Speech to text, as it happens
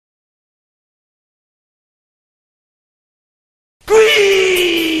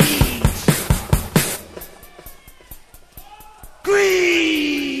Greed!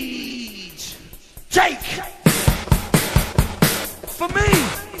 Greed! Take! For me,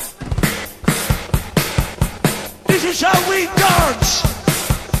 this is how we dance!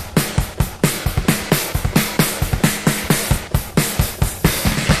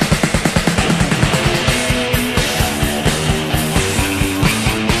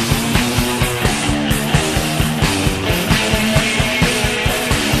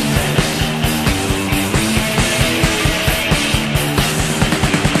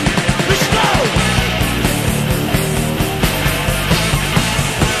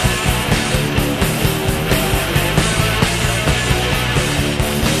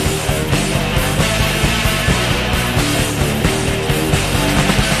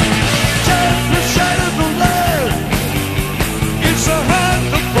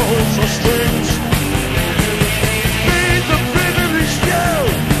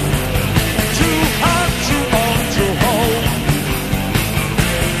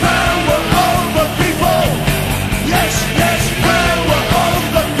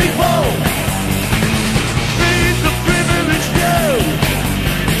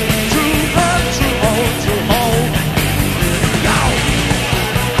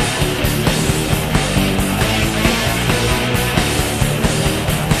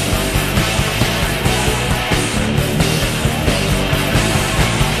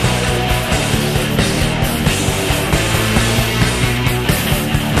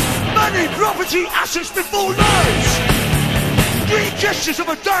 Assets before lives, green gestures of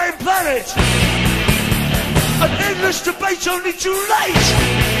a dying planet, an endless debate only too late,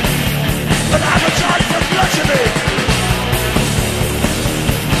 an appetite for gluttony.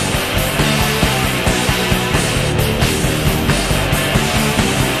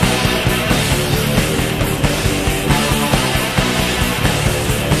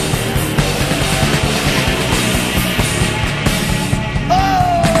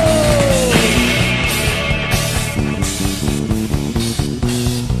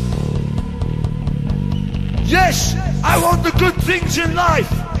 Yes, I want the good things in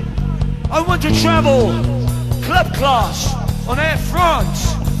life. I want to travel club class on Air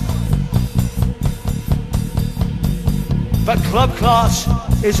France. But club class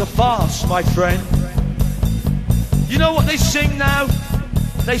is a farce, my friend. You know what they sing now?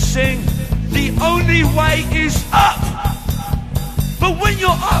 They sing, the only way is up. But when you're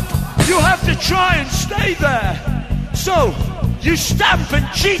up, you have to try and stay there. So, you stamp and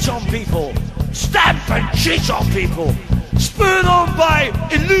cheat on people. Stamp and cheat on people, spurred on by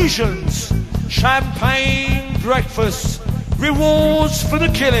illusions, champagne breakfasts, rewards for the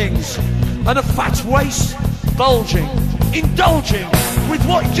killings, and a fat waist bulging, indulging with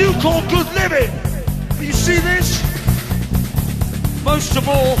what you call good living. But you see this? Most of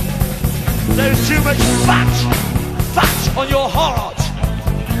all, there's too much fat on your heart.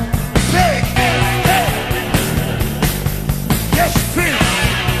 Big, yes, big.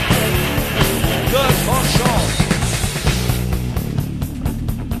 Good for sure.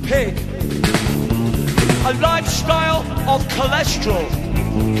 Pig. A lifestyle of cholesterol.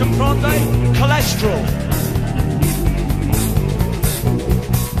 Comprende? Cholesterol.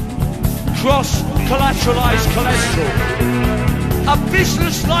 Cross-collateralized cholesterol. A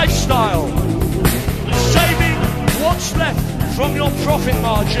business lifestyle. Saving what's left from your profit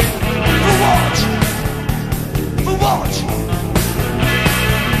margin. For what? For what?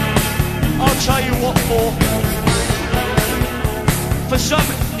 I'll tell you what for. For some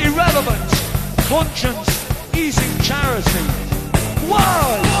irrelevant, conscience-easing charity.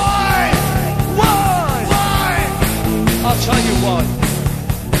 Why? Why? Why? Why? I'll tell you why.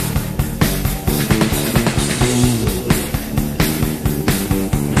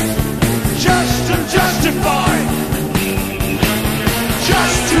 Just to justify.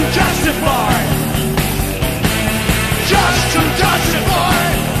 Just to justify. Just to justify.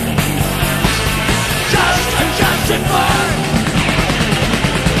 Just to justify.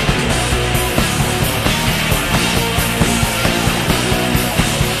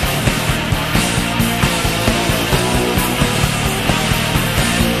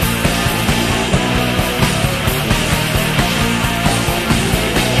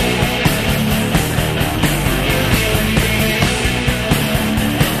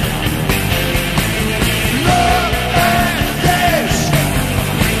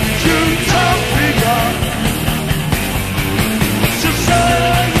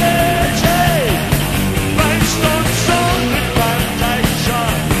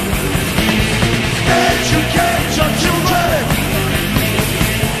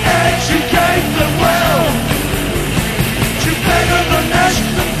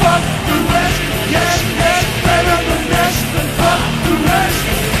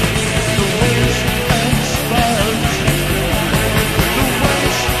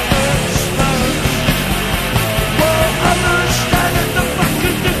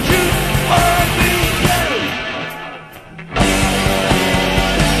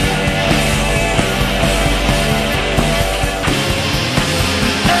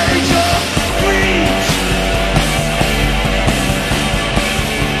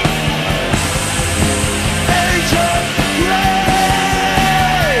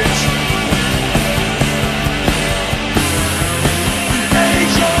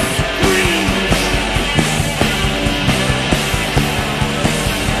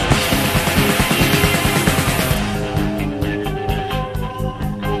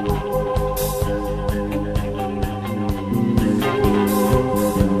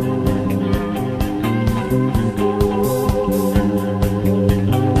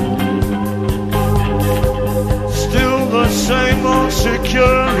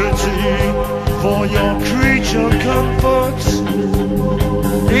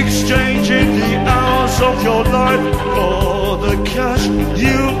 exchanging the hours of your life for the cash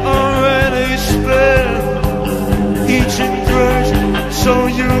you already spent, eating bread so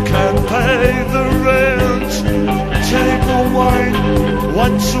you can pay the rent, table wine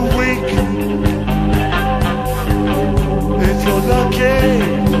once a week if you're lucky.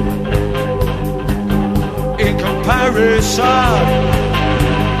 In comparison,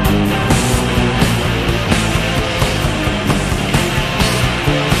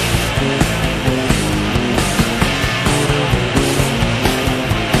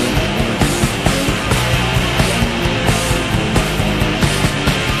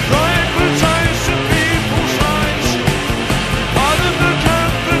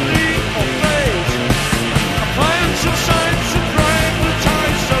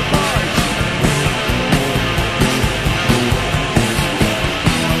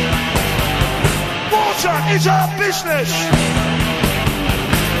 is our business.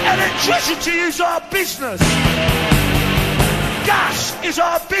 Electricity is our business. Gas is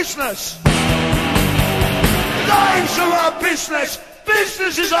our business. Lives are our business.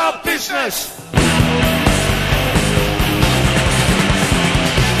 Business is our business.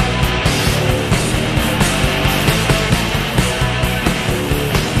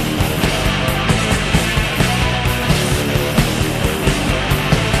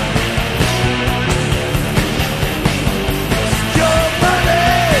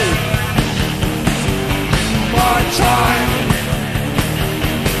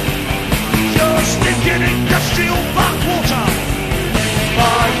 Industrial backwater,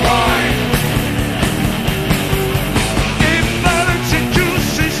 my wine. Imbalance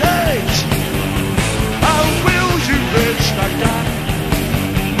induces hate. How will you bridge the gap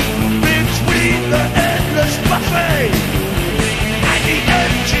between the endless buffet and the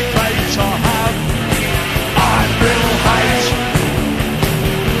empty plates I have? I will hate.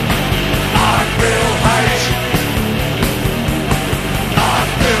 I will hate. I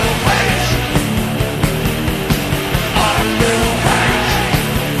will hate.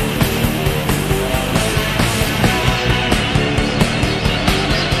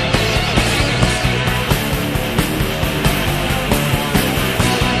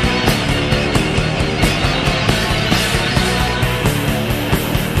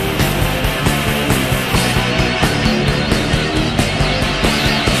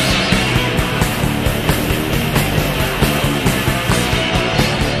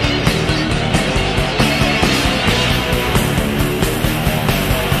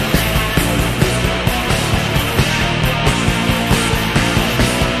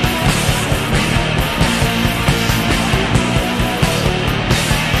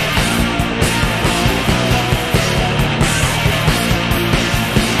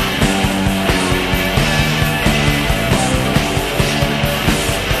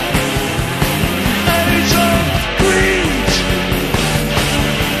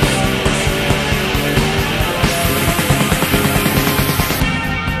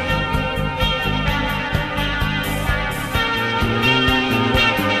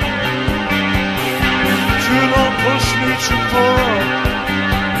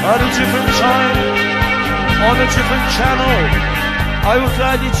 At a different time, on a different channel, I will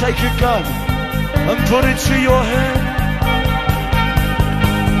gladly take a gun and put it to your head.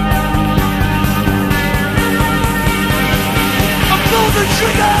 And pull the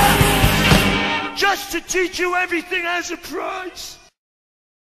trigger, just to teach you everything has a price.